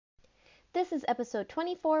This is episode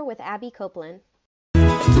 24 with Abby Copeland.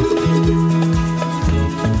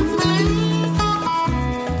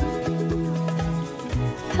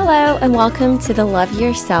 Hello and welcome to the Love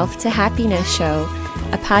Yourself to Happiness show,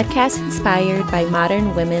 a podcast inspired by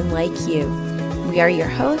modern women like you. We are your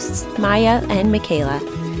hosts, Maya and Michaela.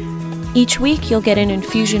 Each week you'll get an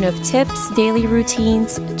infusion of tips, daily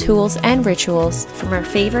routines, tools, and rituals from our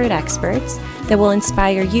favorite experts that will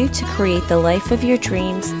inspire you to create the life of your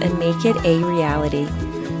dreams and make it a reality.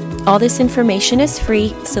 All this information is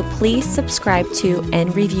free, so please subscribe to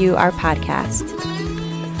and review our podcast.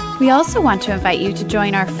 We also want to invite you to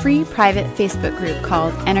join our free private Facebook group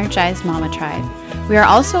called Energized Mama Tribe. We are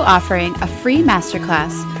also offering a free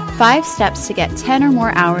masterclass, 5 steps to get 10 or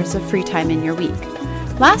more hours of free time in your week.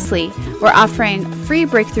 Lastly, we're offering free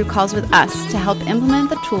breakthrough calls with us to help implement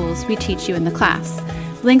the tools we teach you in the class.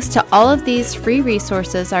 Links to all of these free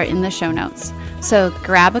resources are in the show notes. So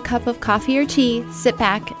grab a cup of coffee or tea, sit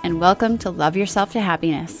back, and welcome to Love Yourself to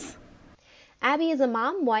Happiness. Abby is a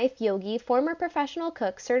mom, wife, yogi, former professional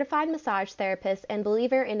cook, certified massage therapist, and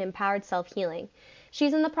believer in empowered self-healing.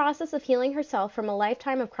 She's in the process of healing herself from a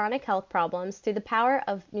lifetime of chronic health problems through the power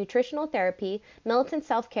of nutritional therapy, militant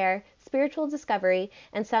self-care, spiritual discovery,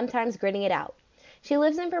 and sometimes gritting it out. She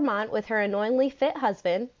lives in Vermont with her annoyingly fit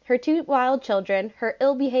husband, her 2 wild children, her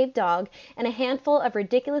ill-behaved dog, and a handful of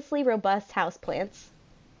ridiculously robust houseplants.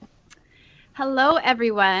 Hello,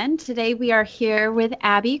 everyone. Today we are here with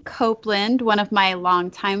Abby Copeland, one of my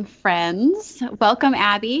longtime friends. Welcome,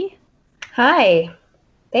 Abby. Hi.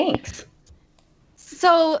 Thanks.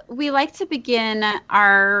 So we like to begin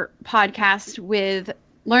our podcast with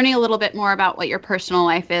learning a little bit more about what your personal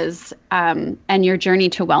life is and your journey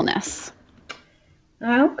to wellness.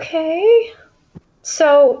 Okay.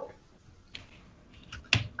 So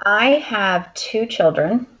I have 2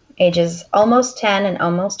 children, ages almost 10 and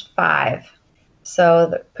almost 5. So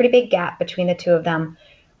the pretty big gap between the 2 of them,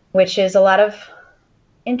 which is a lot of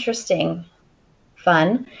interesting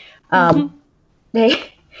fun.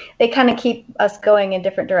 They kind of keep us going in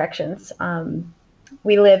different directions.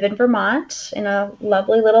 We live in Vermont in a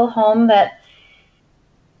lovely little home that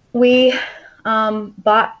we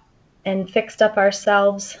bought and fixed up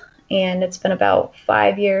ourselves, and it's been about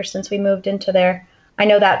 5 years since we moved into there. I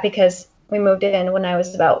know that because we moved in when I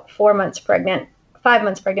was about 5 months pregnant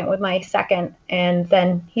with my second, and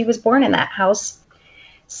then he was born in that house.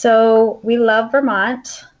 So we love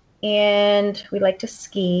Vermont, and we like to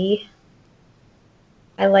ski.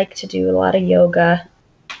 I like to do a lot of yoga,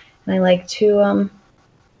 and I like to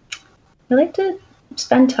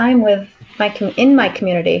spend time with my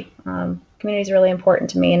community. Community is really important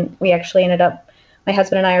to me, and we actually my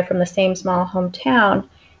husband and I are from the same small hometown,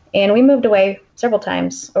 and we moved away several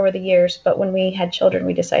times over the years, but when we had children,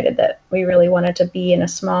 we decided that we really wanted to be in a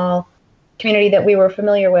small community that we were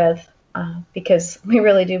familiar with, because we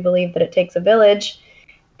really do believe that it takes a village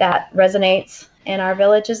that resonates, and our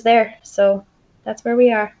village is there. So that's where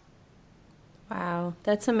we are. Wow,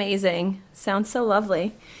 that's amazing. Sounds so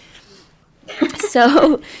lovely.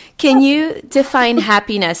 So can you define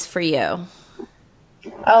happiness for you?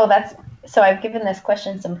 So I've given this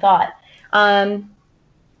question some thought.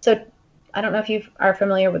 So I don't know if you are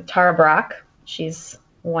familiar with Tara Brach. She's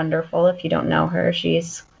wonderful. If you don't know her,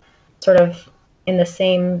 she's sort of in the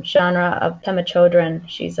same genre of Pema Chodron.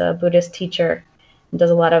 She's a Buddhist teacher and does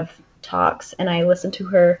a lot of talks, and I listen to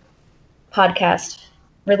her podcast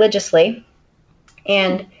religiously,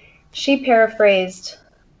 and she paraphrased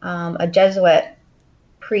a Jesuit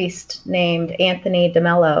priest named Anthony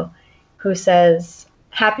DeMello, who says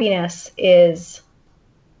happiness is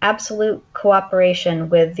absolute cooperation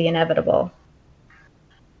with the inevitable.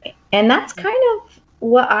 And that's kind of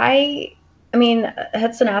what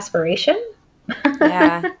that's an aspiration.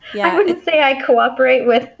 Yeah. I wouldn't say I cooperate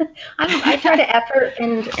with, I try to effort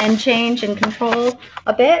and change and control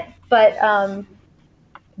a bit, but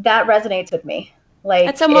that resonates with me. Like,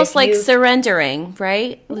 it's almost like surrendering,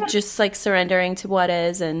 right? Yeah. Just like surrendering to what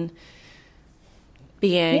is and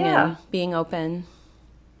being open.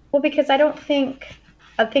 Well, because I think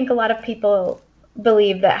a lot of people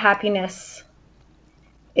believe that happiness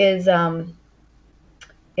is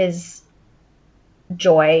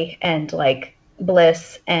joy and like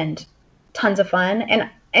bliss and tons of fun,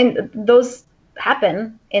 and those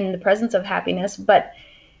happen in the presence of happiness, but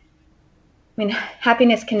I mean,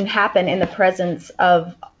 happiness can happen in the presence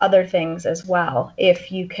of other things as well,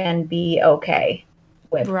 if you can be okay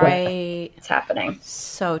with what's happening.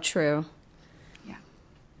 So true. Yeah.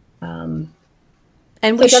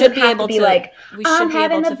 And we should be able to like, I'm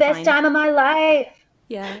having the best time of my life.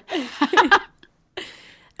 Yeah.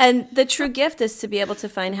 And the true gift is to be able to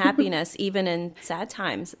find happiness even in sad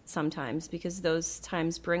times sometimes, because those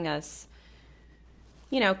times bring us,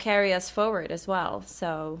 carry us forward as well.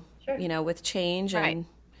 So, Sure. with change Right. and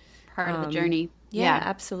Part of the journey. Yeah,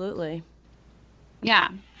 absolutely. Yeah.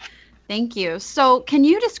 Thank you. So can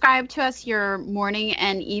you describe to us your morning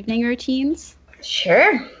and evening routines?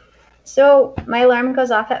 Sure. So my alarm goes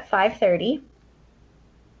off at 5:30,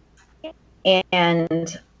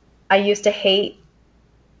 and I used to hate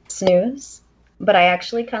snooze, but I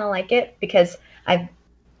actually kind of like it because I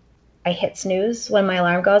hit snooze when my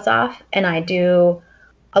alarm goes off, and I do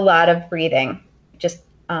a lot of breathing, just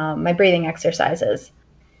my breathing exercises,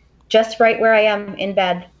 just right where I am in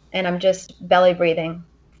bed, and I'm just belly breathing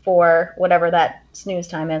for whatever that snooze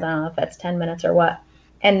time is. I don't know if that's 10 minutes or what.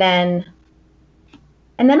 And then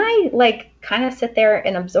I like kind of sit there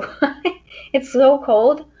and absorb. It's so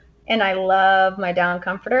cold, and I love my down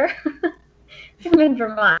comforter. I'm in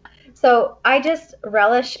Vermont. So I just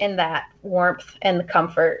relish in that warmth and the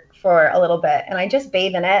comfort for a little bit, and I just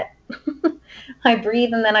bathe in it. I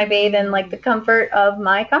breathe, and then I bathe in like the comfort of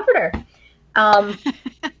my comforter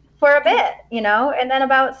for a bit, and then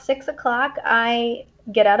about 6 o'clock, I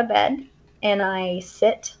get out of bed and I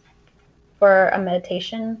sit for a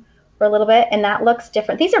meditation for a little bit, and that looks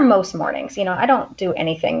different. These are most mornings. I don't do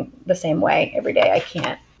anything the same way every day. I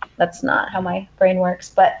can't. That's not how my brain works,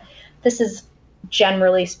 but this is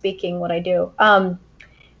generally speaking what I do.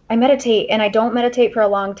 I meditate, and I don't meditate for a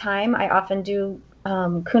long time. I often do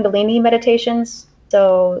Kundalini meditations,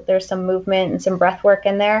 so there's some movement and some breath work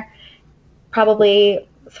in there. Probably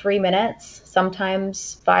 3 minutes,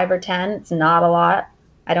 sometimes 5 or 10. It's not a lot.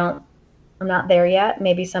 I'm not there yet.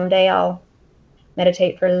 Maybe someday I'll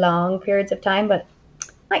meditate for long periods of time, but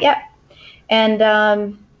not yet. And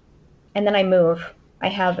then I move. I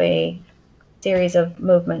have a series of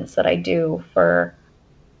movements that I do for,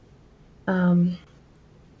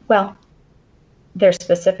 they're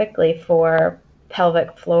specifically for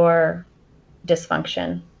pelvic floor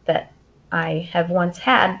dysfunction that I have once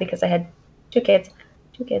had because I had two kids.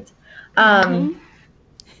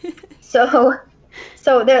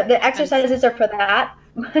 So the exercises are for that.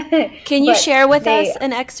 Can you share with us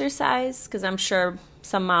an exercise? Because I'm sure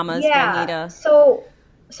some mamas will need a...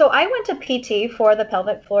 So I went to PT for the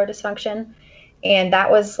pelvic floor dysfunction, and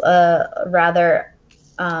that was a rather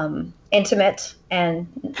intimate and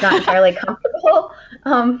not entirely comfortable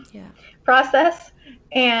process.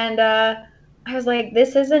 And I was like,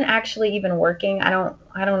 this isn't actually even working. I don't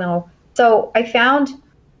know. So I found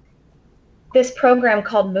this program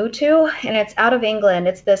called Mutu, and it's out of England.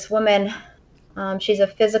 It's this woman. She's a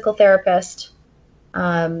physical therapist,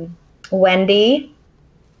 Wendy.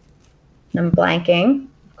 I'm blanking,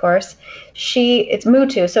 of course. It's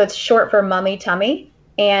Mutu, so it's short for Mummy Tummy.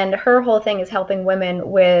 And her whole thing is helping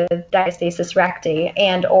women with diastasis recti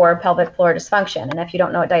and or pelvic floor dysfunction. And if you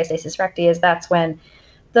don't know what diastasis recti is, that's when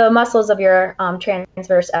the muscles of your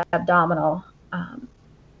transverse abdominal,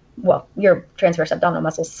 your transverse abdominal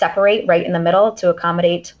muscles separate right in the middle to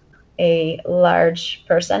accommodate a large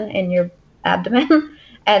person in your abdomen.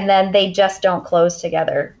 And then they just don't close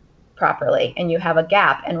together properly, and you have a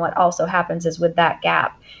gap. And what also happens is with that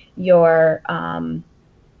gap, your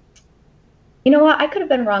you know what, I could have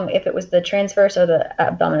been wrong if it was the transverse or the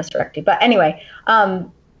abdominis recti, but anyway,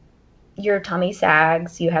 your tummy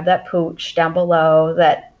sags, you have that pooch down below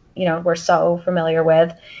that we're so familiar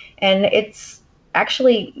with, and it's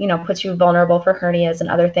actually puts you vulnerable for hernias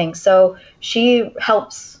and other things. So she's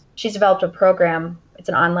developed a program. It's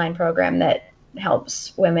an online program that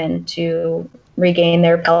helps women to regain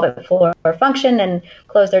their pelvic floor function and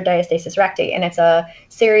close their diastasis recti. And it's a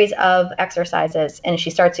series of exercises. And she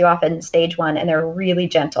starts you off in stage 1, and they're really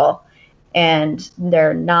gentle. And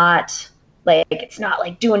they're not it's not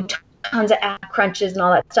like doing tons of ab crunches and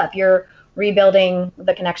all that stuff. You're rebuilding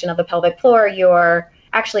the connection of the pelvic floor.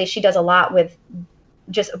 She does a lot with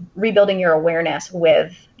just rebuilding your awareness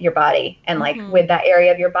with your body and with that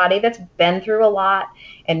area of your body that's been through a lot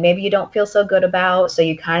and maybe you don't feel so good about, so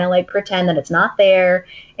you kind of pretend that it's not there.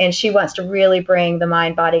 And she wants to really bring the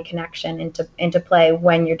mind-body connection into play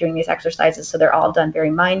when you're doing these exercises, so they're all done very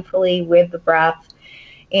mindfully with the breath,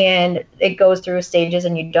 and it goes through stages,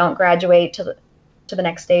 and you don't graduate to the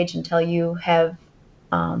next stage until you have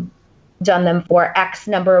done them for X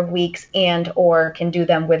number of weeks and or can do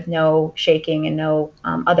them with no shaking and no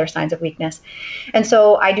other signs of weakness. And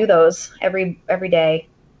so I do those every day.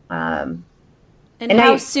 And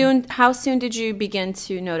how soon did you begin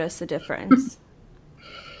to notice a difference?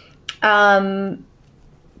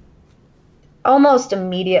 Almost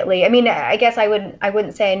immediately. I mean, I guess I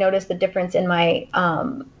wouldn't say I noticed the difference in my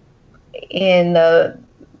in the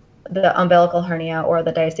the umbilical hernia or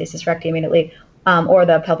the diastasis recti immediately, or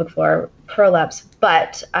the pelvic floor prolapse,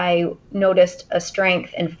 but I noticed a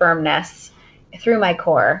strength and firmness through my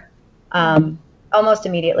core almost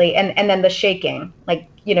immediately. And then the shaking, like,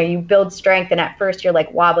 you build strength, and at first you're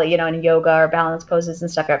like wobbly, in yoga or balance poses and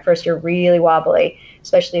stuff. At first you're really wobbly,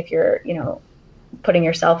 especially if you're, putting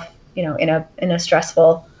yourself, in a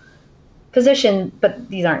stressful position, but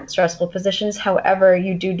these aren't stressful positions. However,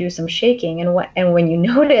 you do some shaking, and when you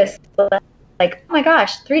notice, like, oh my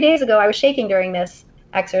gosh, 3 days ago I was shaking during this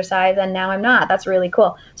exercise and now I'm not. That's really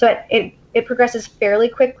cool. So it progresses fairly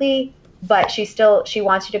quickly, but she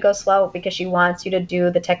wants you to go slow because she wants you to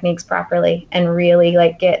do the techniques properly and really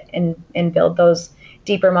like get and build those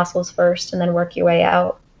deeper muscles first and then work your way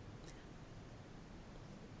out.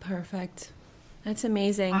 Perfect. That's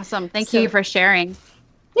amazing. Awesome. Thank you for sharing.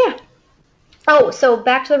 Yeah. Oh, so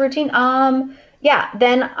back to the routine.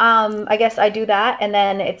 Then I guess I do that, and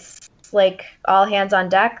then it's like all hands on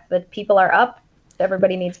deck. The people are up.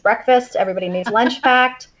 Everybody needs breakfast. Everybody needs lunch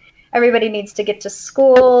packed. Everybody needs to get to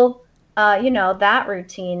school. That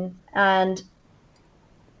routine. And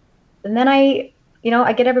then I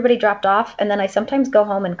get everybody dropped off, and then I sometimes go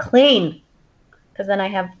home and clean because then I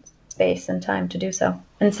have space and time to do so.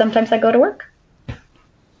 And sometimes I go to work.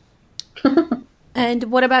 And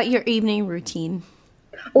what about your evening routine?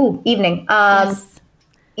 Oh, evening. Yes.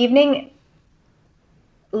 Evening,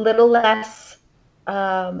 little less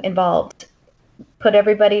involved. Feed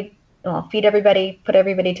everybody, put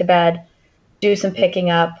everybody to bed, do some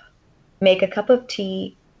picking up, make a cup of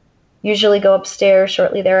tea, usually go upstairs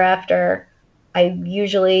shortly thereafter. I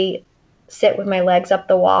usually sit with my legs up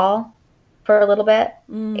the wall for a little bit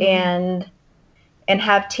and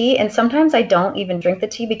have tea. And sometimes I don't even drink the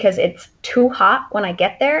tea because it's too hot when I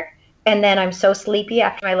get there. And then I'm so sleepy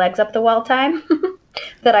after my legs up the wall time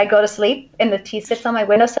that I go to sleep and the tea sits on my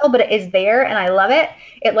windowsill, but it is there and I love it.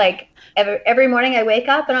 It like every morning I wake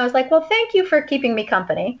up and I was like, well, thank you for keeping me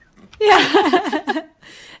company. Yeah.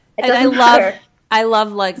 And I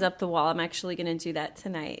love legs up the wall. I'm actually going to do that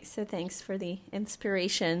tonight. So thanks for the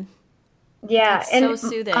inspiration. Yeah. It's so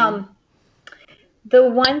soothing. The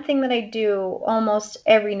one thing that I do almost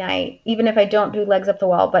every night, even if I don't do legs up the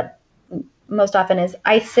wall, but most often is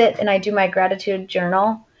I sit and I do my gratitude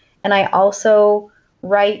journal. And I also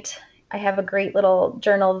write, I have a great little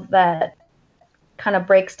journal that kind of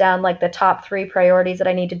breaks down like the top 3 priorities that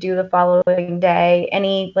I need to do the following day,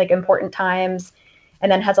 any like important times,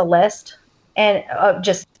 and then has a list and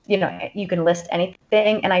just, you can list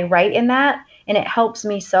anything. And I write in that, and it helps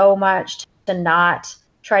me so much to not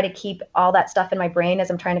try to keep all that stuff in my brain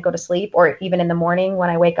as I'm trying to go to sleep, or even in the morning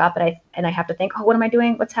when I wake up and I have to think, oh, what am I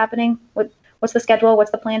doing? What's happening? What's the schedule?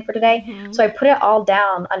 What's the plan for today? Mm-hmm. So I put it all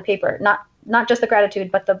down on paper, not just the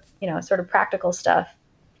gratitude, but the, sort of practical stuff.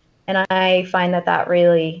 And I find that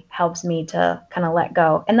really helps me to kind of let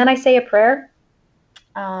go. And then I say a prayer.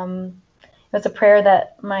 It's a prayer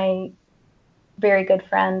that my very good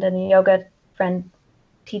friend and yoga friend,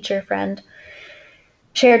 teacher friend,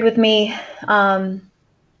 shared with me.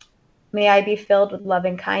 May I be filled with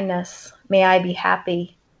loving kindness. May I be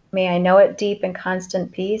happy. May I know it deep and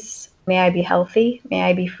constant peace. May I be healthy. May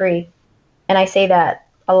I be free. And I say that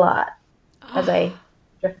a lot as I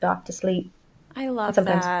drift off to sleep. I love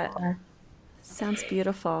that. More. Sounds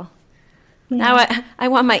beautiful. Yeah. Now I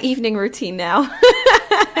want my evening routine now.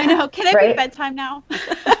 I know. Can I be bedtime now?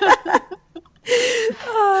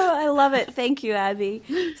 Oh, I love it. Thank you, Abby.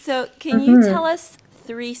 So can you tell us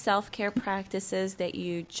 3 self-care practices that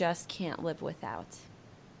you just can't live without?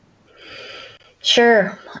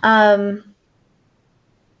 Sure. I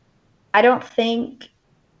don't think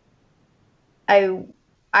I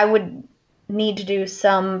would need to do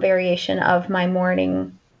some variation of my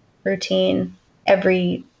morning routine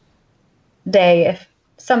every day, if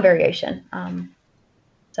some variation,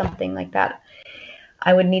 something like that.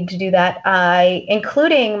 I would need to do that,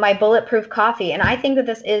 including my bulletproof coffee. And I think that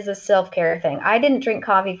this is a self-care thing. I didn't drink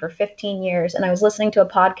coffee for 15 years, and I was listening to a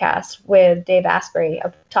podcast with Dave Asprey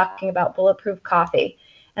talking about bulletproof coffee.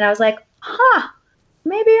 And I was like,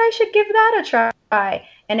 maybe I should give that a try.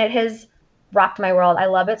 And it has rocked my world. I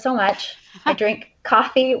love it so much. I drink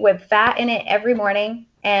coffee with fat in it every morning,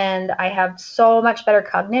 and I have so much better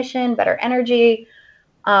cognition, better energy.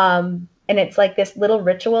 And it's like this little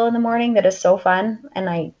ritual in the morning that is so fun. And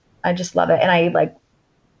I just love it. And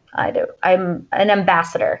I'm an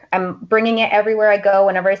ambassador. I'm bringing it everywhere I go.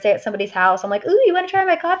 Whenever I stay at somebody's house, I'm like, ooh, you want to try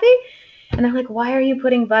my coffee? And they're like, why are you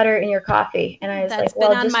putting butter in your coffee? And I was That's like, well,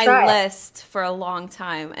 been on just my try list for a long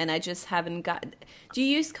time, and I just haven't gotten. Do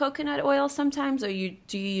you use coconut oil sometimes, or do you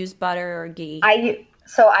use butter or ghee? I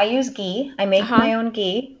use ghee. I make my own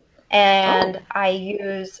ghee, and I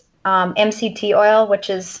use MCT oil, which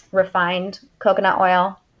is refined coconut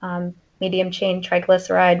oil, medium chain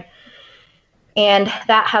triglyceride. And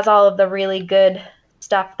that has all of the really good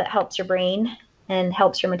stuff that helps your brain and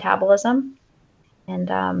helps your metabolism.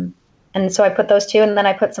 And so I put those two, and then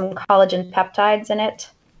I put some collagen peptides in it.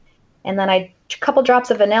 And then a couple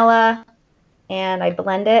drops of vanilla, and I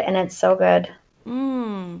blend it, and it's so good.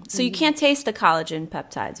 So you can't taste the collagen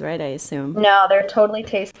peptides, right? I assume. No, they're totally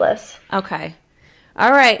tasteless. Okay.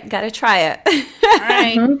 All right. Got to try it. All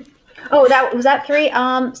right. Mm-hmm. Oh, was that 3?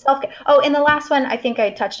 Self-care. Oh, and the last one I think I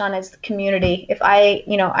touched on is community. If I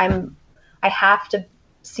have to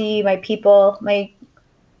see my people, my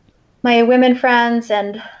women friends,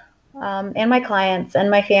 and my clients and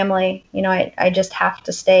my family. I just have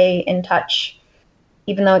to stay in touch,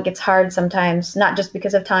 even though it gets hard sometimes. Not just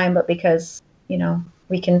because of time, but because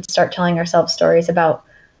we can start telling ourselves stories about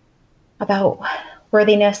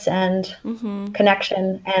worthiness and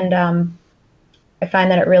connection, and I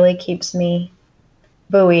find that it really keeps me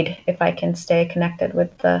buoyed if I can stay connected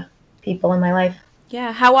with the people in my life.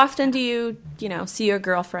 Yeah. How often do you see your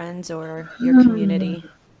girlfriends or your community?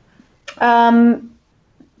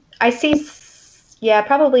 I see,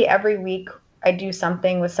 probably every week I do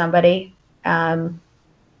something with somebody, a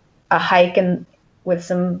hike and with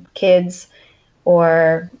some kids,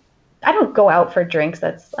 or I don't go out for drinks.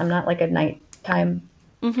 I'm not like a nighttime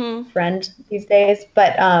friend these days,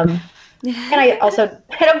 but, and I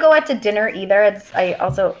don't go out to dinner either. It's a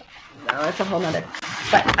whole nother,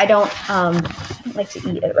 but I don't like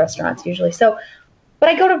to eat at restaurants usually. So, but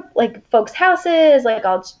I go to like folks' houses, like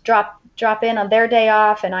I'll drop in on their day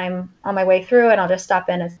off and I'm on my way through, and I'll just stop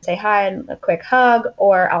in and say hi and a quick hug,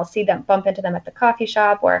 or I'll bump into them at the coffee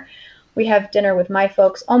shop, or we have dinner with my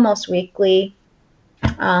folks almost weekly.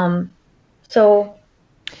 So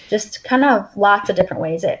just kind of lots of different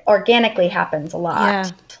ways. It organically happens a lot. Yeah.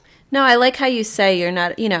 No, I like how you say you're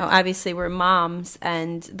not, obviously we're moms,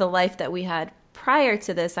 and the life that we had prior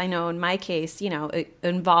to this, I know in my case, it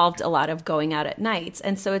involved a lot of going out at nights.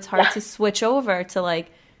 And so it's hard to switch over to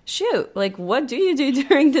like, shoot, like what do you do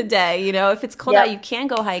during the day? If it's cold out, you can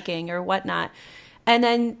go hiking or whatnot. And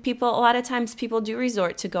then a lot of times people do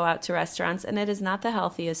resort to go out to restaurants, and it is not the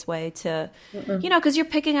healthiest way to, because you're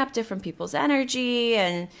picking up different people's energy,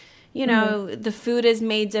 and the food is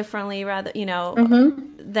made differently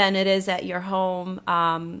than it is at your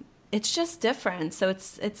home. It's just different. So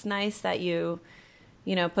it's nice that you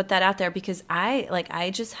put that out there, because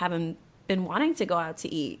I just haven't been wanting to go out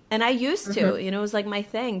to eat. And I used to, it was like my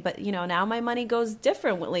thing, but now my money goes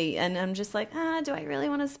differently, and I'm just like, do I really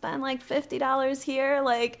want to spend like $50 here?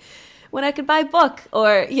 Like when I could buy a book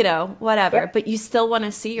or, whatever, but you still want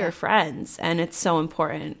to see your friends, and it's so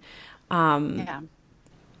important. But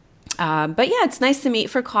yeah, it's nice to meet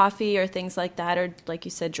for coffee or things like that, or like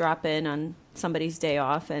you said, drop in on somebody's day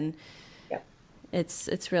off, and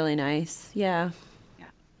it's really nice. Yeah.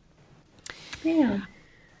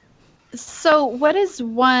 So what is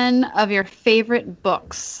one of your favorite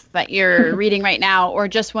books that you're reading right now, or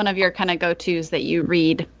just one of your kind of go-tos that you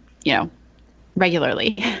read,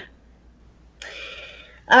 regularly?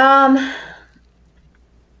 Well,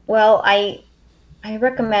 I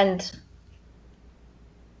recommend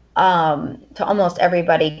to almost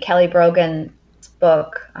everybody Kelly Brogan's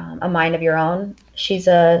book, A Mind of Your Own. She's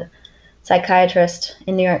a psychiatrist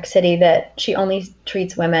in New York City that she only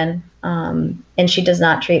treats women, and she does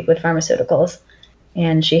not treat with pharmaceuticals.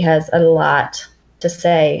 And she has a lot to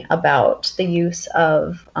say about the use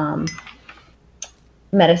of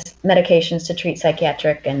medications to treat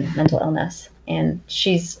psychiatric and mental illness. And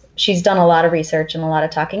she's done a lot of research and a lot of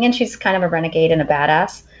talking, and she's kind of a renegade and a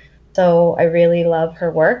badass. So I really love her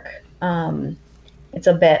work. It's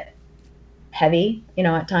a bit heavy,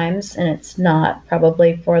 at times, and it's not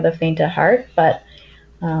probably for the faint of heart, but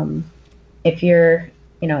if you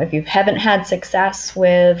haven't had success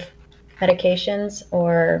with medications,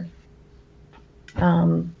 or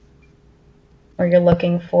you're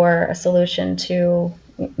looking for a solution to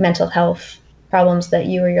mental health problems that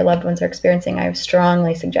you or your loved ones are experiencing, I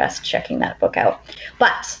strongly suggest checking that book out.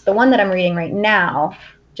 But the one that I'm reading right now,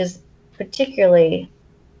 which is particularly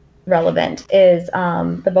relevant, is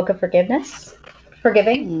the Book of Forgiving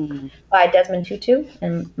by Desmond Tutu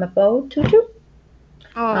and Mafo Tutu.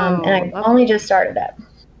 And I only just started it,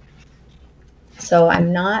 so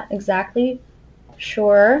I'm not exactly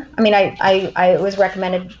sure. I mean, I was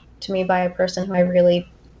recommended to me by a person who I really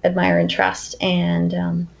admire and trust,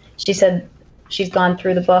 and she said she's gone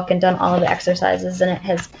through the book and done all of the exercises, and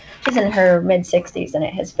she's in her mid-60s, and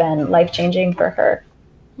it has been life-changing for her.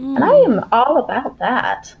 And I am all about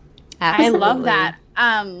that. Absolutely. I love that.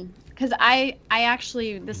 because I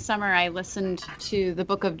actually, this summer, I listened to the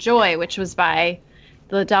Book of Joy, which was by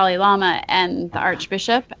the Dalai Lama and the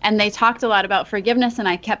Archbishop, and they talked a lot about forgiveness, and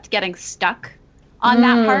I kept getting stuck on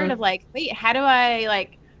that part of like, wait, how do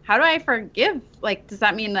I forgive? Like, does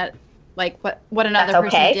that mean that like what another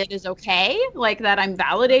person did is okay? Like that I'm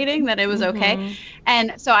validating that it was okay?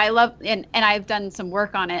 And so I love, and I've done some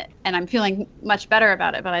work on it, and I'm feeling much better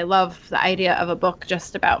about it, but I love the idea of a book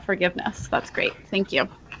just about forgiveness. That's great. Thank you.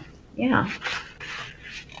 Yeah.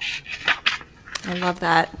 I love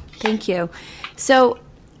that. Thank you. So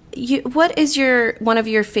what is one of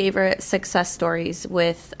your favorite success stories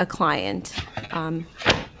with a client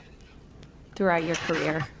throughout your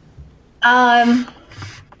career?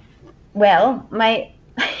 Well,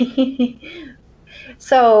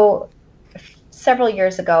 so several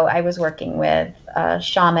years ago, I was working with a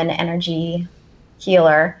shaman energy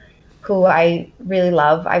healer who I really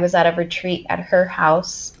love. I was at a retreat at her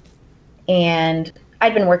house, and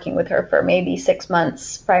I'd been working with her for maybe 6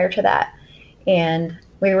 months prior to that. And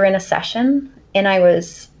we were in a session, and I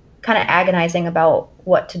was kind of agonizing about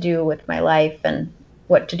what to do with my life and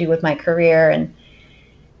what to do with my career. And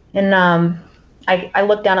I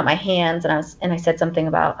looked down at my hands, and I said something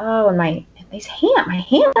about, and my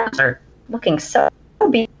hands are looking so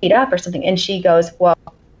beat up or something. And she goes, well,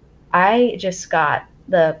 I just got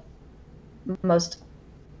the most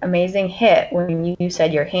amazing hit when you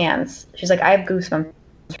said your hands. She's like, I have goosebumps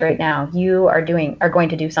right now. You are going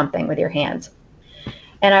to do something with your hands.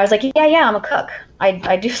 And I was like, yeah, I'm a cook.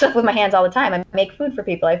 I do stuff with my hands all the time. I make food for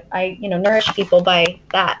people. I nourish people by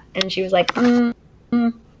that. And she was like, okay,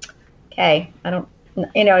 I don't,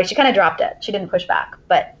 she kind of dropped it. She didn't push back,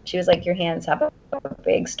 but she was like, your hands have a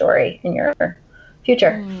big story in your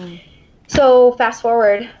future. So fast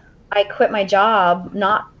forward, I quit my job,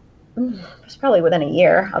 it was probably within a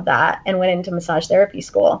year of that, and went into massage therapy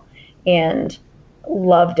school and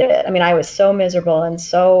loved it. I mean, I was so miserable and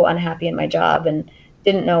so unhappy in my job and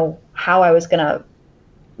didn't know how I was going to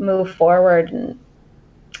move forward. And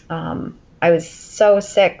I was so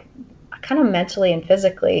sick, kind of mentally and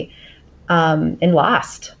physically, and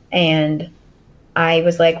lost. And I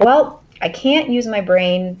was like, well, I can't use my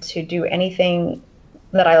brain to do anything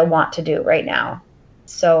that I want to do right now.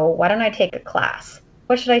 So why don't I take a class?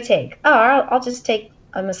 What should I take? Oh, I'll just take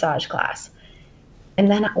a massage class.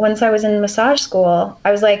 And then once I was in massage school,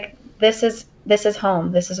 I was like, this is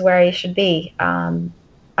home. This is where I should be.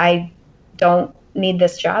 I don't need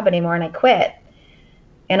this job anymore. And I quit.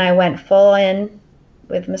 And I went full in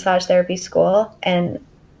with massage therapy school. And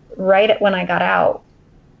right when I got out,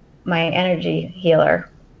 my energy healer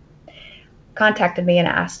contacted me and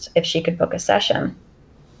asked if she could book a session.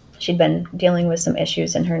 She'd been dealing with some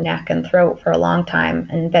issues in her neck and throat for a long time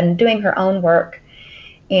and been doing her own work.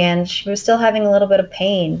 And she was still having a little bit of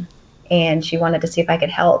pain, and she wanted to see if I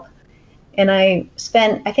could help. And I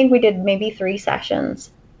think we did maybe 3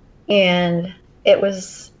 sessions, and it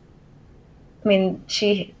was,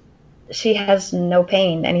 she has no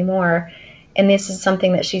pain anymore. And this is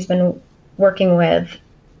something that she's been working with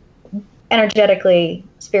energetically,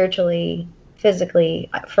 spiritually,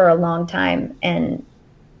 physically for a long time. And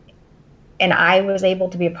I was able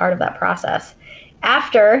to be a part of that process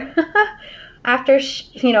after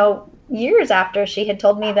years after she had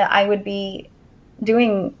told me that I would be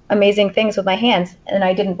doing amazing things with my hands, and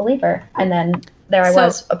I didn't believe her. And then there I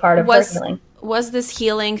was, a part of her healing. Was this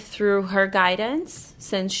healing through her guidance,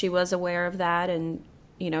 since she was aware of that and,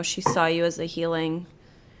 she saw you as a healing?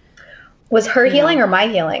 Was her healing or my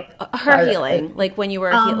healing? Her healing. Like when you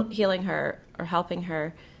were healing her or helping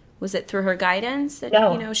her. Was it through her guidance that,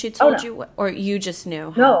 she told you, or you just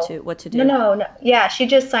knew what to do? No. Yeah, she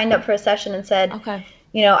just signed up for a session and said, okay,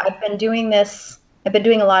 I've been doing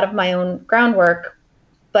a lot of my own groundwork,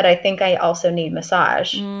 but I think I also need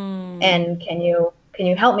massage. And can you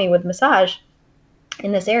help me with massage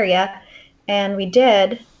in this area? And we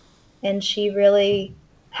did. And she really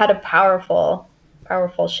had a powerful,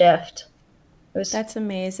 powerful shift. That's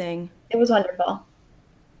amazing. It was wonderful.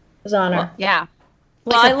 It was an honor. Well, yeah.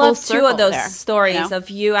 Well, I love 2 of those stories of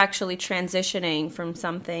you actually transitioning from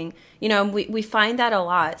something. We find that a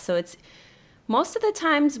lot. So it's most of the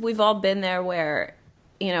times we've all been there where,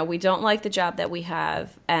 we don't like the job that we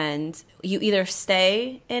have, and you either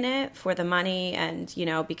stay in it for the money and,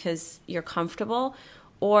 because you're comfortable,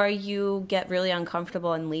 or you get really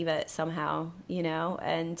uncomfortable and leave it somehow,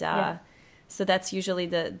 and so that's usually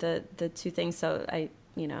the 2 things. So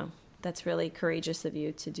that's really courageous of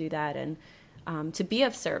you to do that and to be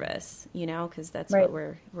of service, because that's what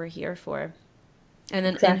we're here for. And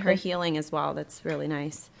then in her healing as well. That's really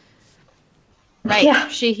nice. Right. Yeah.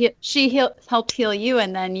 She helped heal you,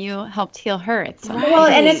 and then you helped heal her. It's Well,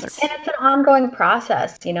 and it's an ongoing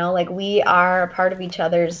process, like we are a part of each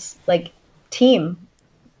other's like team,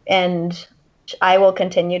 and I will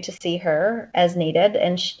continue to see her as needed,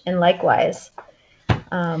 and likewise.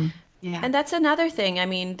 And that's another thing. I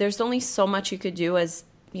mean, there's only so much you could do as,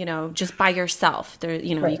 just by yourself. There,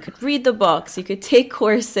 Right. You could read the books, you could take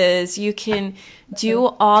courses, you can do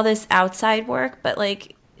all this outside work, but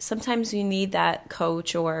like sometimes you need that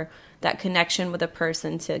coach or that connection with a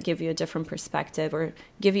person to give you a different perspective or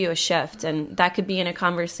give you a shift. And that could be in a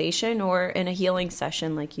conversation or in a healing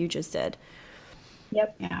session like you just did.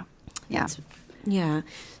 Yep. Yeah. Yeah.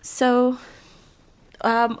 So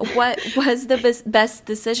what was the best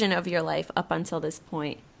decision of your life up until this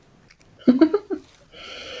point?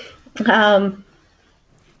 I'm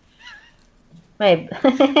trying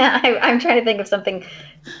to think of something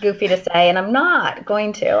goofy to say, and I'm not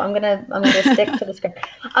going to. I'm gonna stick to the script.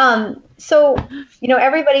 So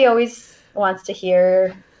everybody always wants to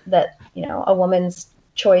hear that a woman's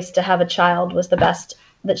choice to have a child was the best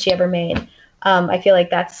that she ever made. I feel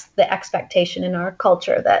like that's the expectation in our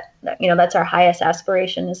culture, that that's our highest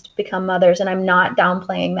aspiration, is to become mothers, and I'm not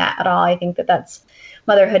downplaying that at all. I think that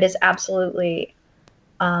motherhood is absolutely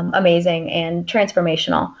amazing and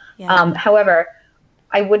transformational. Yeah. However,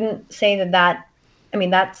 I wouldn't say that. I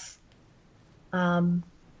mean, that's not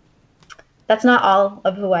all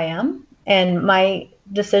of who I am, and my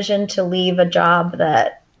decision to leave a job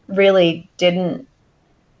that really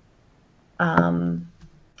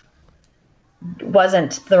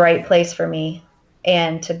wasn't the right place for me,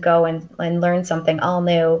 and to go and learn something all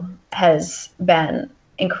new has been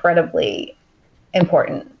incredibly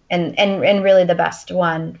important and really the best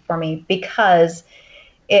one for me, because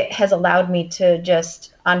it has allowed me to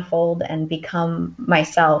just unfold and become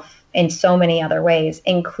myself in so many other ways,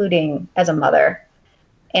 including as a mother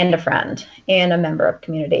and a friend and a member of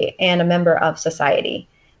community and a member of society.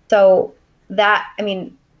 So that,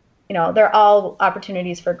 they're all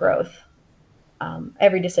opportunities for growth.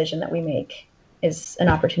 Every decision that we make is an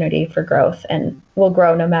opportunity for growth, and we'll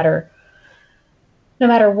grow no matter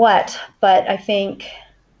what. But I think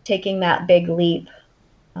taking that big leap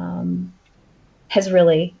has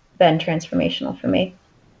really been transformational for me,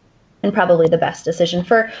 and probably the best decision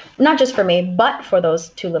for not just for me, but for those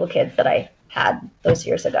 2 little kids that I had those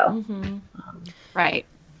years ago. Mm-hmm. Right.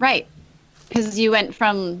 Because you went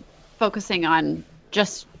from focusing on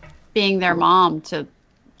just being their mom to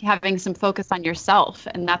having some focus on yourself,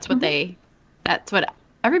 and that's what that's what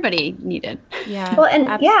everybody needed. Yeah. Well,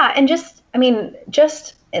 and just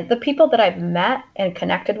the people that I've met and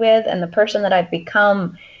connected with, and the person that I've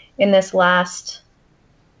become in this last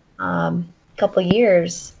couple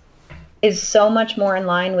years is so much more in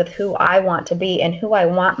line with who I want to be and who I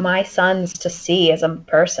want my sons to see as a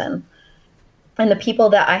person. And the people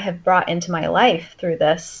that I have brought into my life through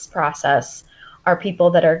this process are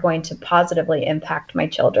people that are going to positively impact my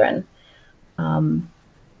children and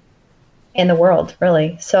the world,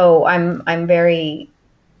 really. So I'm very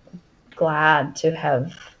glad to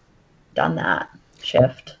have done that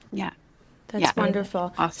shift. Yeah. That's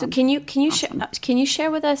wonderful. Awesome. So can you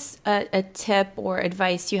share with us a tip or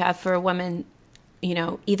advice you have for a woman,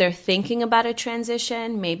 either thinking about a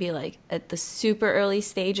transition, maybe like at the super early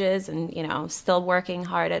stages, and still working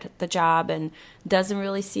hard at the job and doesn't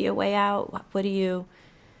really see a way out? What do you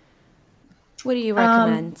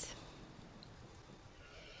recommend?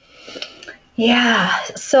 Yeah,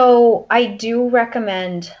 so I do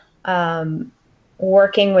recommend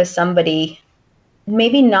working with somebody,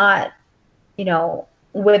 maybe not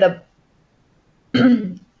with a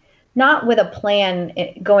not with a plan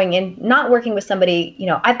going in, not working with somebody,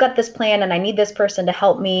 I've got this plan and I need this person to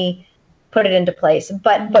help me put it into place,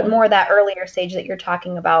 but more that earlier stage that you're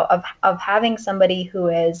talking about of having somebody who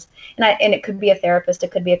is, and it could be a therapist,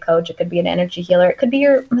 it could be a coach, it could be an energy healer, it could be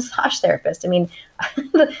your massage therapist. I mean,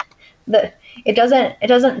 it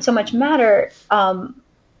doesn't so much matter.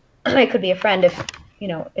 It could be a friend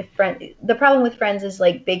the problem with friends is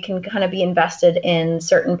like they can kind of be invested in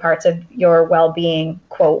certain parts of your well-being,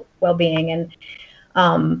 quote, well-being,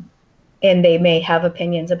 and they may have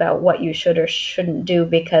opinions about what you should or shouldn't do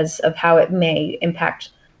because of how it may impact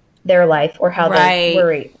their life, or how they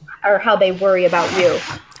worry about you.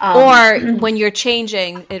 Or when you're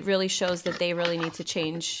changing, it really shows that they really need to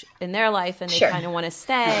change in their life, and they kind of want to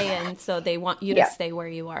stay, and so they want you to stay where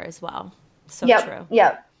you are as well. So true.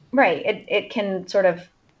 Yeah. Right. It can sort of,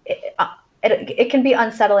 it can be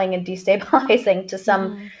unsettling and destabilizing to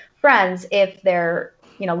some friends if their,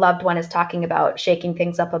 loved one is talking about shaking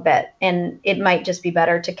things up a bit. And it might just be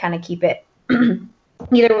better to kind of keep it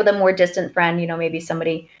either with a more distant friend, maybe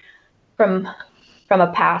somebody from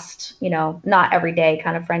a past, not everyday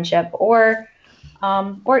kind of friendship, or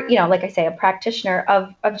like I say, a practitioner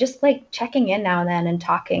of just like checking in now and then and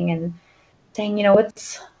talking and saying,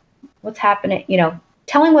 what's happening,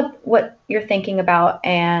 telling what you're thinking about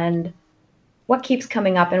and what keeps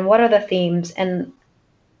coming up and what are the themes, and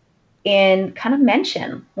kind of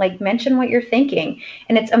mention what you're thinking.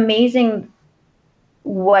 And it's amazing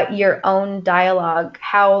what your own dialogue,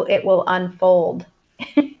 how it will unfold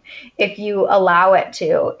if you allow it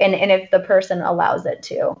to, and if the person allows it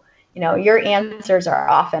to. Your answers are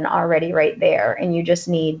often already right there, and you just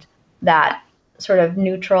need that sort of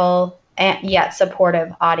neutral and yet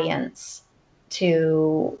supportive audience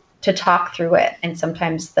to talk through it. And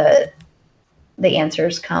sometimes the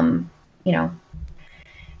answers come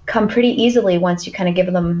pretty easily once you kind of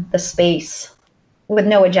give them the space with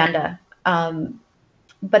no agenda.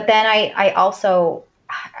 But then I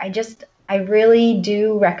really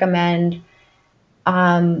do recommend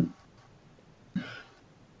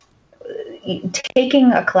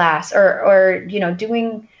taking a class or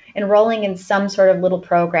enrolling in some sort of little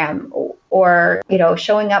program, or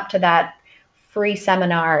showing up to that free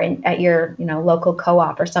seminar at your local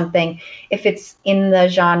co-op or something, if it's in the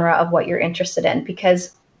genre of what you're interested in.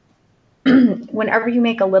 Because whenever you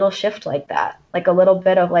make a little shift like that, like a little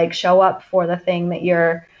bit of like show up for the thing that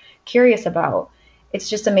you're curious about, it's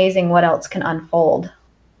just amazing what else can unfold,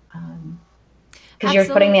 because you're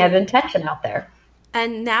putting the intention out there.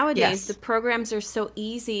 And nowadays, Yes. the programs are so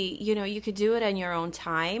easy. You could do it in your own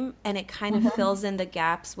time, and it kind of fills in the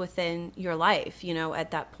gaps within your life,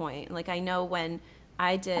 at that point. Like, I know when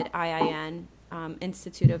I did IIN,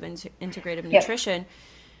 Institute of Integrative Nutrition,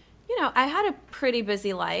 I had a pretty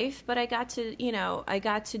busy life, but I got to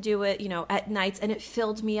do it, at nights, and it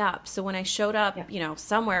filled me up. So when I showed up,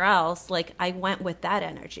 somewhere else, like, I went with that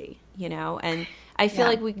energy, and I feel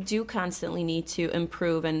like we do constantly need to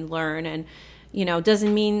improve and learn. And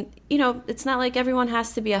doesn't mean, it's not like everyone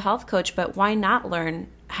has to be a health coach, but why not learn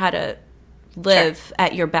how to live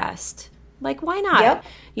at your best? Like, why not?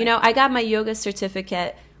 Yep. I got my yoga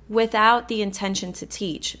certificate without the intention to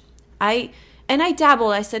teach. I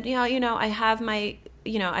dabbled. I said, I have my,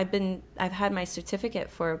 I've had my certificate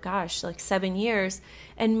for, like 7 years.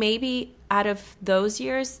 And maybe out of those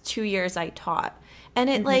years, 2 years I taught. And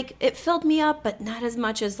it it filled me up, but not as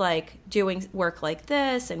much as like doing work like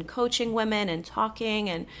this and coaching women and talking.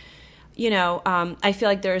 And, I feel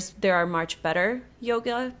like there are much better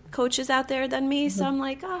yoga coaches out there than me. So I'm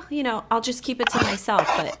like, I'll just keep it to myself.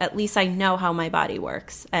 But at least I know how my body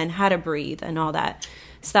works and how to breathe and all that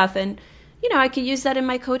stuff. And, I could use that in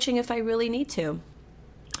my coaching if I really need to.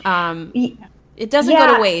 It doesn't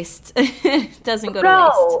go to waste. It doesn't go to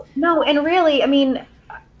waste. No. And really, I mean,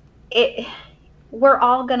 we're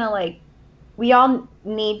all gonna we all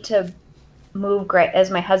need to move gray,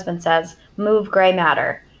 as my husband says, move gray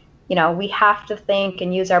matter. We have to think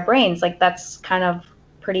and use our brains. Like, that's kind of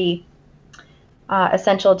pretty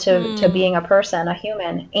essential to being a person, a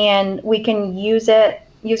human. And we can use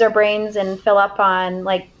our brains and fill up on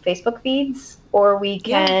like Facebook feeds, or we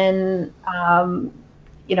can,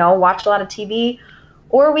 watch a lot of TV,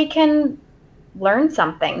 or we can learn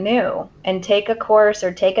something new and take a course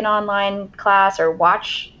or take an online class or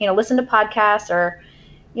watch, listen to podcasts, or,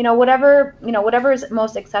 whatever is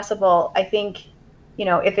most accessible. I think,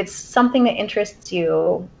 if it's something that interests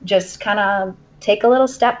you, just kind of take a little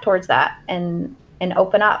step towards that and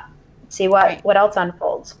open up, see what else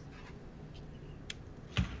unfolds.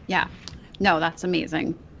 Yeah. No, that's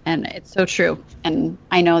amazing. And it's so true. And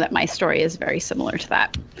I know that my story is very similar to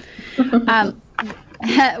that.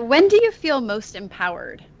 When do you feel most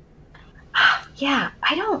empowered? Yeah,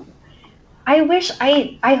 I wish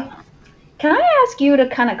can I ask you to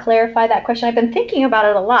kind of clarify that question? I've been thinking about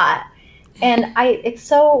it a lot. And I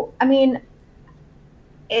feel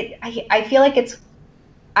like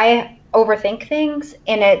I overthink things,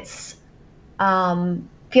 and it's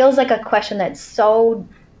feels like a question that's so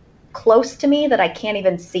close to me that I can't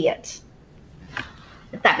even see it,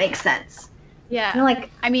 if that makes sense. Yeah.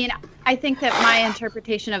 I think that my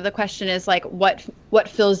interpretation of the question is like, what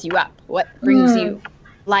fills you up? What brings you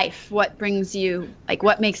life? What brings you, like,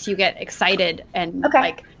 what makes you get excited? And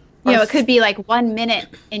it could be like 1 minute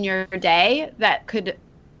in your day that could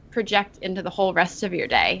project into the whole rest of your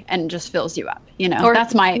day and just fills you up.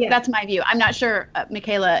 That's my view. I'm not sure,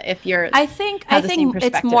 Michaela, if you're. I think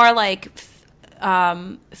it's more like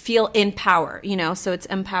feel in power, so it's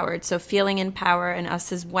empowered. So feeling in power, and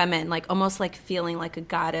us as women, like almost like feeling like a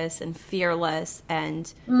goddess and fearless.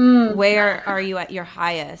 And where are you at your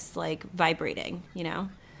highest, like vibrating,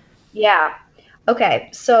 Yeah. Okay,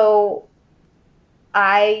 so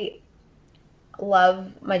I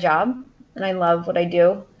love my job and I love what I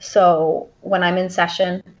do. So when I'm in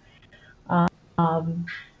session, um,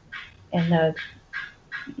 and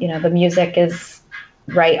the music is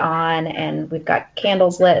right on, and we've got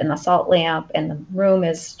candles lit and a salt lamp, and the room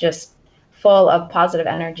is just full of positive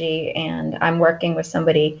energy, and I'm working with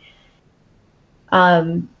somebody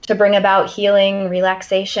to bring about healing,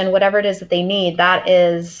 relaxation, whatever it is that they need.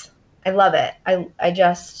 I love it.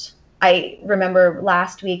 I remember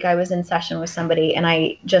last week I was in session with somebody, and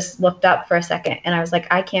I just looked up for a second, and I was like,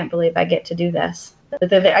 I can't believe I get to do this.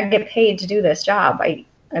 I get paid to do this job.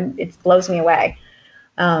 It blows me away.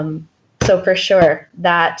 So for sure,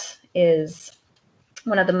 that is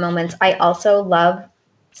one of the moments. I also love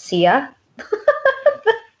Sia,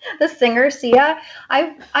 the singer Sia.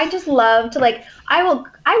 I just love to I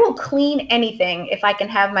will clean anything if I can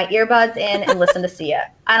have my earbuds in and listen to Sia.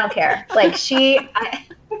 I don't care.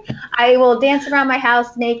 I will dance around my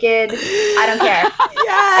house naked. I don't care.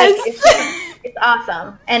 Yes. It's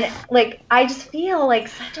awesome. And I just feel like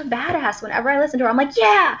such a badass whenever I listen to her. I'm like,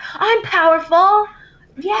 yeah, I'm powerful.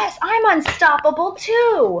 Yes, I'm unstoppable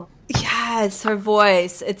too. Yes, her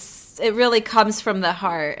voice. It really comes from the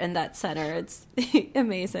heart and that center. It's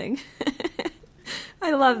amazing.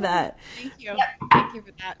 I love that. Thank you. Yep. Thank you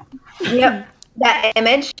for that. Yep. That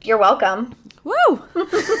image, you're welcome. Woo!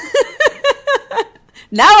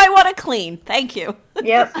 Now I want to clean. Thank you.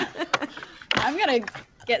 Yep. I'm going to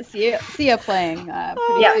get Sia playing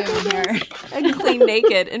pretty soon here. And clean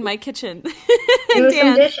naked in my kitchen. Do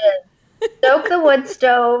some dishes. Stoke the wood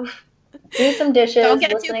stove. Do some dishes. Don't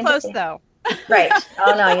get too close, though. Right.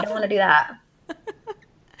 Oh, no, you don't want to do that.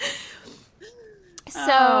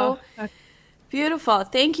 So, beautiful.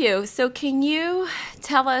 Thank you. So can you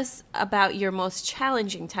tell us about your most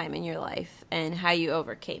challenging time in your life and how you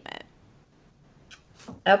overcame it?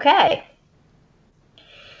 Okay. A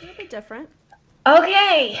little bit different.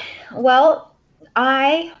 Okay. Well,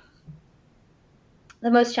 the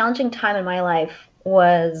most challenging time in my life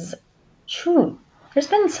was, there's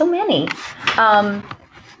been so many.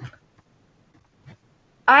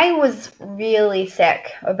 I was really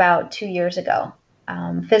sick about 2 years ago,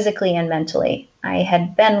 physically and mentally. I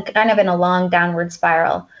had been kind of in a long downward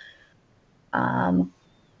spiral,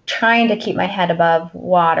 trying to keep my head above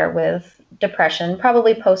water with depression,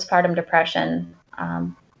 probably postpartum depression.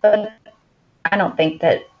 But I don't think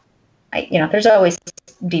that, there's always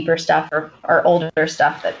deeper stuff or older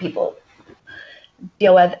stuff that people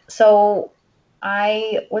deal with. So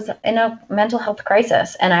I was in a mental health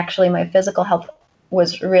crisis, and actually my physical health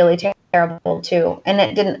was really terrible too.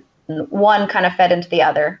 And one kind of fed into the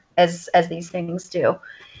other as these things do.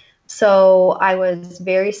 So I was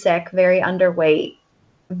very sick, very underweight,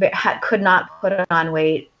 could not put on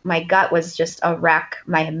weight. My gut was just a wreck.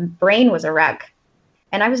 My brain was a wreck.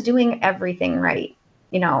 And I was doing everything right,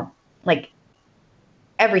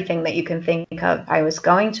 everything that you can think of. I was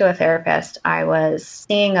going to a therapist. I was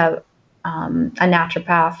seeing a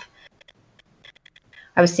naturopath.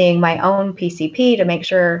 I was seeing my own PCP to make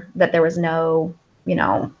sure that there was no,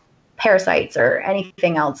 parasites or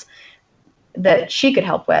anything else that she could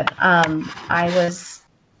help with. I was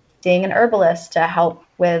seeing an herbalist to help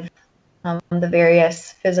with the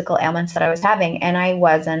various physical ailments that I was having, and I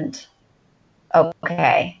wasn't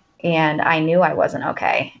okay. And I knew I wasn't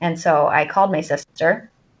okay. And so I called my sister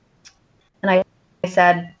and I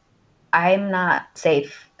said, I'm not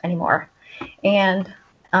safe anymore. And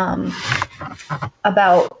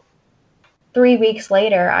about 3 weeks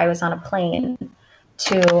later, I was on a plane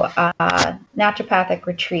to a naturopathic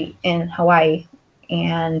retreat in Hawaii.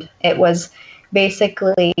 And it was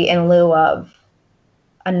basically in lieu of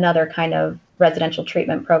another kind of residential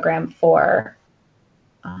treatment program for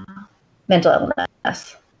mental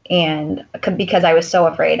illness. And because I was so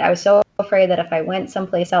afraid that if I went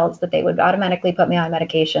someplace else that they would automatically put me on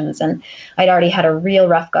medications. And I'd already had a real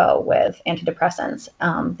rough go with antidepressants.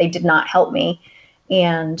 They did not help me.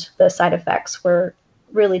 And the side effects were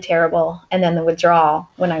really terrible. And then the withdrawal,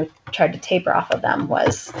 when I tried to taper off of them,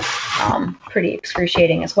 was pretty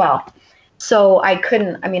excruciating as well. So I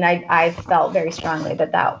felt very strongly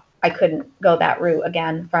that I couldn't go that route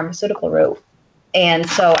again, pharmaceutical route. And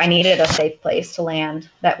so I needed a safe place to land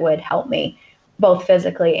that would help me, both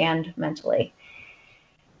physically and mentally.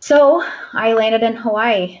 So I landed in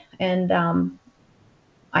Hawaii, and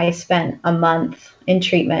I spent a month in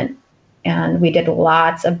treatment, and we did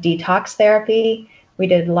lots of detox therapy. We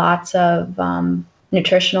did lots of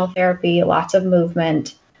nutritional therapy, lots of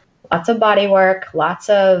movement, lots of body work, lots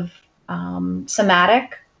of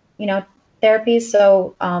somatic, therapies.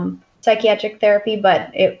 So psychiatric therapy,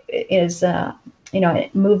 but it is,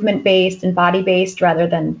 movement based and body based rather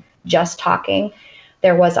than just talking.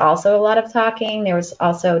 There was also a lot of talking. There was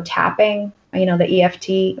also tapping, the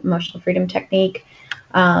EFT, emotional freedom technique.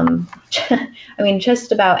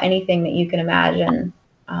 Just about anything that you can imagine,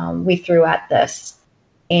 we threw at this.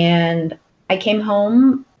 And I came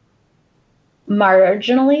home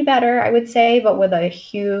marginally better, I would say, but with a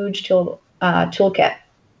huge toolkit.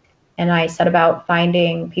 And I set about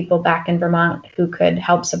finding people back in Vermont who could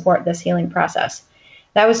help support this healing process.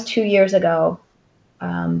 That was 2 years ago.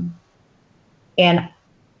 And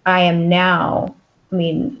I am now,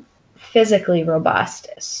 physically robust,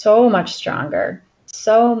 so much stronger,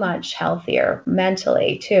 so much healthier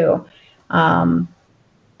mentally too.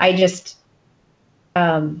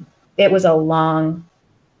 It was a long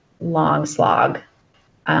slog.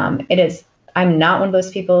 I'm not one of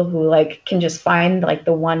those people who can just find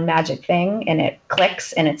the one magic thing and it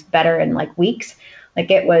clicks and it's better in weeks.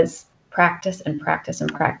 It was practice and practice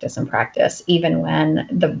and practice and practice, even when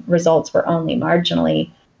the results were only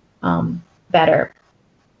marginally better.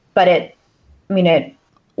 But it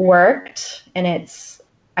worked, and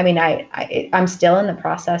I'm still in the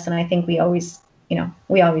process, and I think we always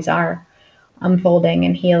are unfolding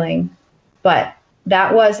and healing. But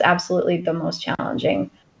that was absolutely the most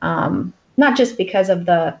challenging, not just because of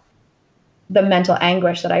the mental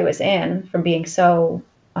anguish that I was in from being so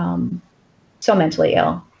mentally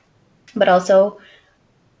ill, but also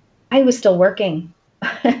I was still working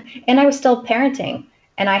and I was still parenting,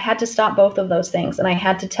 and I had to stop both of those things. And I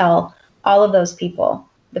had to tell all of those people,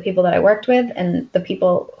 the people that I worked with and the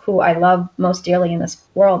people who I love most dearly in this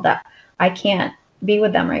world, that I can't be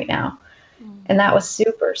with them right now. And that was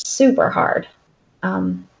super, super hard.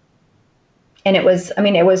 And it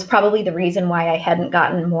was probably the reason why I hadn't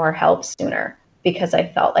gotten more help sooner, because I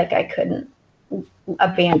felt like I couldn't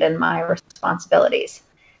abandon my responsibilities.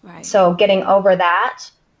 Right. So getting over that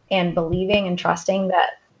and believing and trusting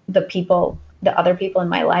that the other people in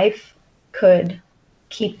my life could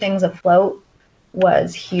keep things afloat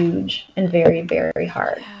was huge and very, very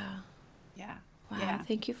hard. Yeah. Wow.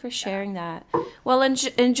 Thank you for sharing that. Well, and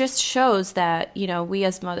just shows that, we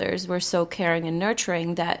as mothers, we're so caring and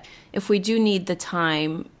nurturing that if we do need the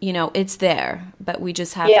time, it's there, but we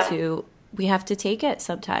just have we have to take it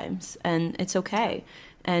sometimes, and it's okay.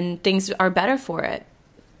 And things are better for it,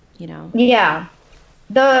 Yeah.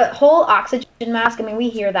 The whole oxygen mask, we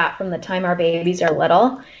hear that from the time our babies are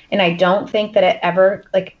little. And I don't think that it ever,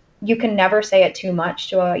 you can never say it too much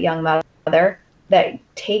to a young mother, that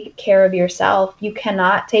take care of yourself. You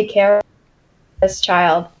cannot take care of this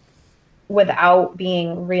child without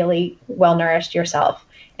being really well nourished yourself,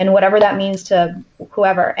 and whatever that means to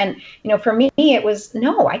whoever. And, for me, it was,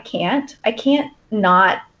 no, I can't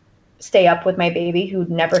not stay up with my baby who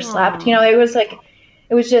never slept.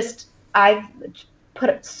 It was just, I've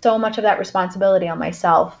put so much of that responsibility on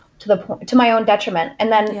myself to my own detriment.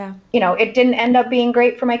 And then, it didn't end up being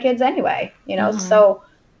great for my kids anyway,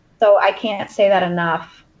 so I can't say that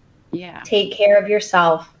enough. Yeah. Take care of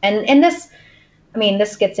yourself. And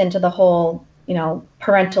this gets into the whole,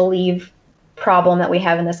 parental leave problem that we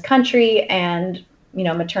have in this country, and,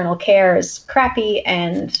 maternal care is crappy,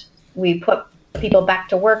 and we put people back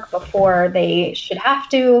to work before they should have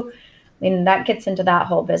to. That gets into that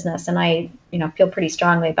whole business, and I, feel pretty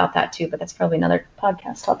strongly about that too, but that's probably another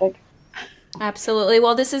podcast topic. Absolutely.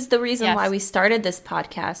 Well, this is the reason why we started this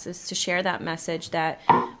podcast, is to share that message that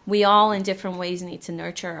we all in different ways need to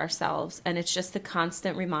nurture ourselves. And it's just a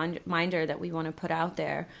constant reminder that we want to put out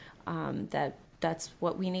there, that that's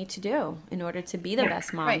what we need to do in order to be the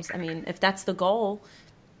best moms. Right. If that's the goal.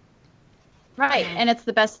 Right. And it's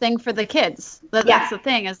the best thing for the kids. That's the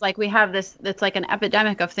thing, is we have this, it's like an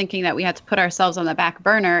epidemic of thinking that we have to put ourselves on the back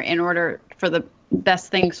burner in order for the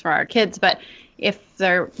best things for our kids. But if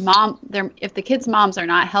if the kids' moms are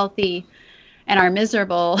not healthy and are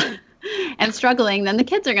miserable and struggling, then the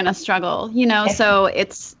kids are going to struggle, so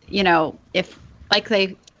it's, if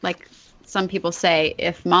like some people say,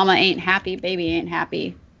 if mama ain't happy, baby ain't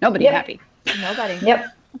happy, nobody happy. Nobody. Yep.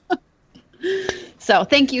 So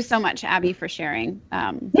thank you so much, Abby, for sharing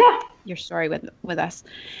your story with us.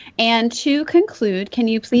 And to conclude, can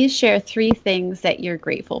you please share 3 things that you're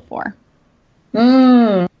grateful for?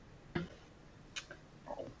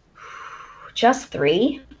 Just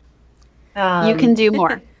 3? You can do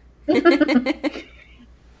more.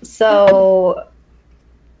 So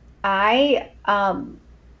I,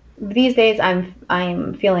 these days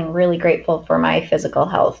I'm feeling really grateful for my physical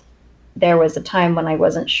health. There was a time when I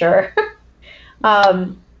wasn't sure.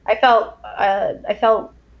 I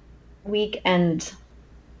felt weak and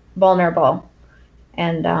vulnerable,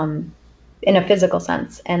 and in a physical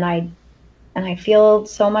sense. And I feel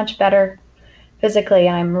so much better physically.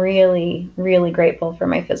 I'm really, really grateful for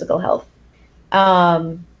my physical health.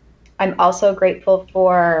 I'm also grateful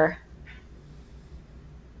for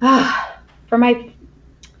I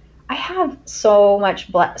have so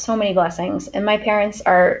many blessings, and my parents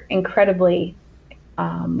are incredibly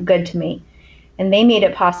good to me, and they made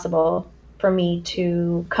it possible for me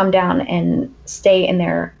to come down and stay in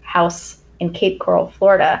their house in Cape Coral,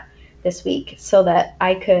 Florida this week, so that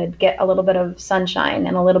I could get a little bit of sunshine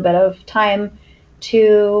and a little bit of time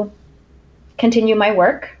to continue my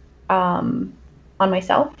work on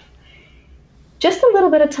myself. Just a little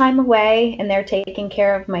bit of time away, and they're taking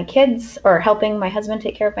care of my kids, or helping my husband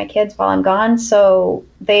take care of my kids while I'm gone. So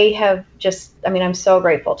they have just, I'm so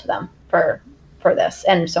grateful to them for this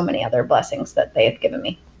and so many other blessings that they have given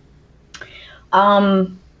me.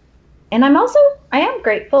 And I am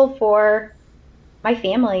grateful for my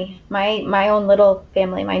family, my own little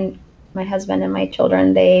family, my husband and my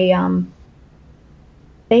children. They are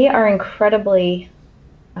incredibly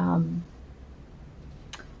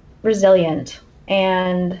resilient,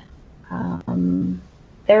 and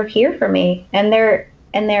they're here for me, and they're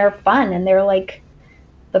fun, and they're like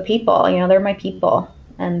the people, they're my people,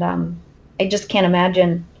 and I just can't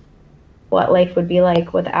imagine what life would be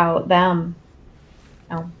like without them.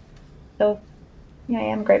 So yeah, I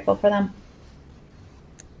am grateful for them.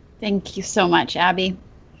 Thank you so much, Abby.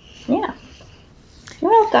 Yeah,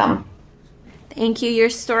 you're welcome. Thank you.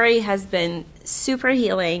 Your story has been super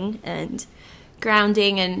healing and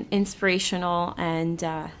grounding and inspirational, and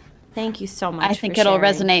thank you so much. I think it'll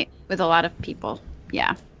resonate with a lot of people.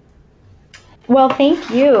 Yeah. Well,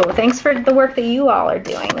 thank you. Thanks for the work that you all are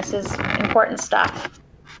doing. This is important stuff.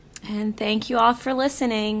 And thank you all for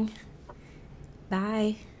listening.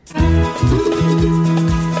 Bye.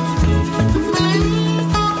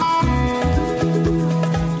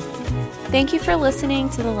 Thank you for listening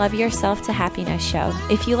to the Love Yourself to Happiness show.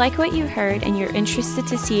 If you like what you heard and you're interested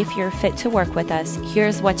to see if you're fit to work with us,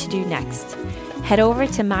 here's what to do next. Head over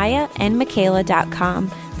to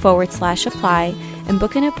mayaandmichaela.com/apply and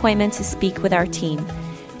book an appointment to speak with our team.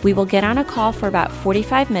 We will get on a call for about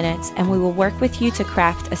 45 minutes, and we will work with you to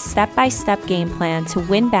craft a step-by-step game plan to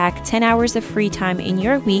win back 10 hours of free time in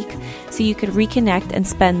your week so you could reconnect and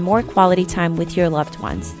spend more quality time with your loved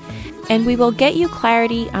ones. And we will get you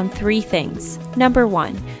clarity on 3 things. Number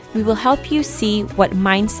 1, we will help you see what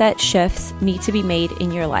mindset shifts need to be made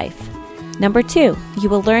in your life. Number 2, you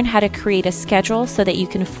will learn how to create a schedule so that you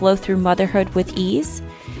can flow through motherhood with ease.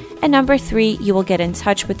 And number 3, you will get in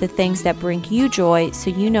touch with the things that bring you joy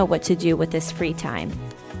so you know what to do with this free time.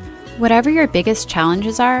 Whatever your biggest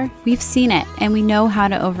challenges are, we've seen it and we know how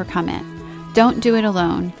to overcome it. Don't do it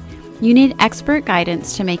alone. You need expert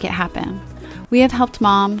guidance to make it happen. We have helped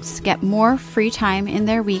moms get more free time in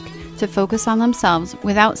their week to focus on themselves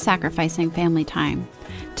without sacrificing family time.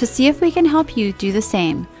 To see if we can help you do the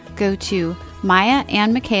same, go to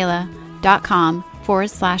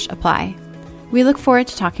mayaandmichaela.com/apply. We look forward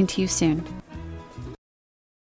to talking to you soon.